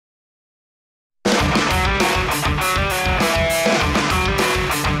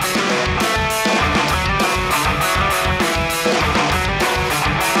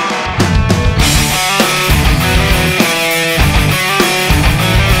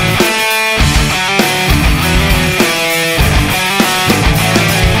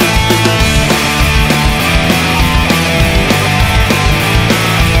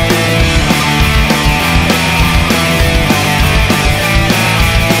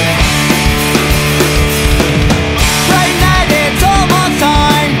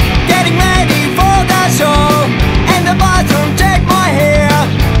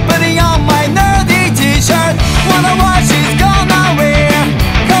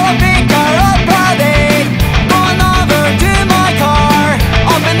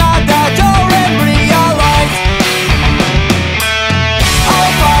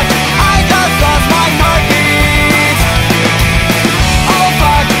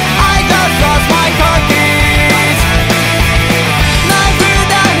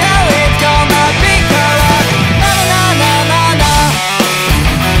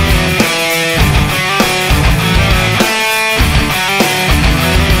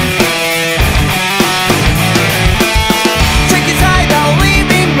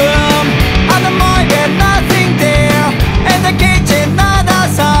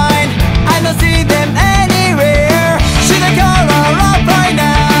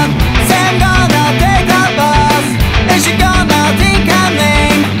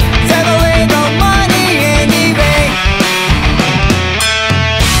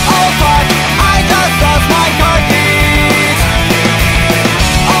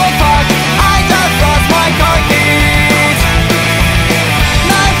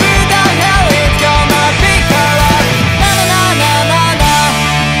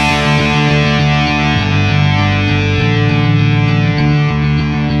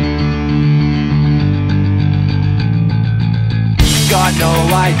no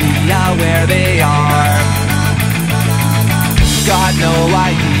idea where they are. Got no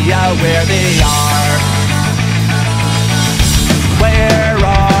idea where they are. Where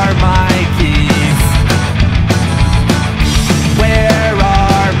are my keys? Where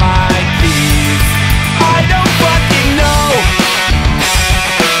are my keys? I don't fucking know.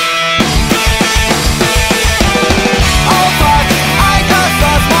 Oh fuck, I just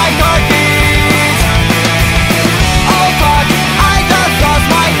lost my car keys. Oh fuck, I just lost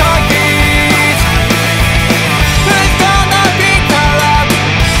my car keys. Who's gonna pick her up?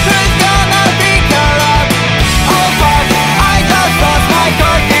 Who's gonna pick her up? Oh fuck, I just lost my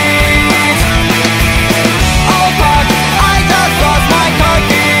car keys. Oh fuck, I just lost my car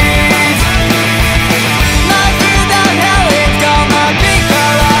keys. Not who the hell is gonna pick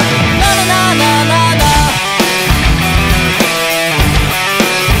her up? Na na na na na na.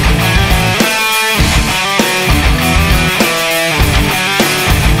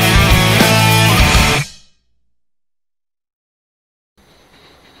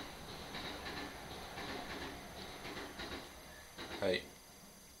 Hey.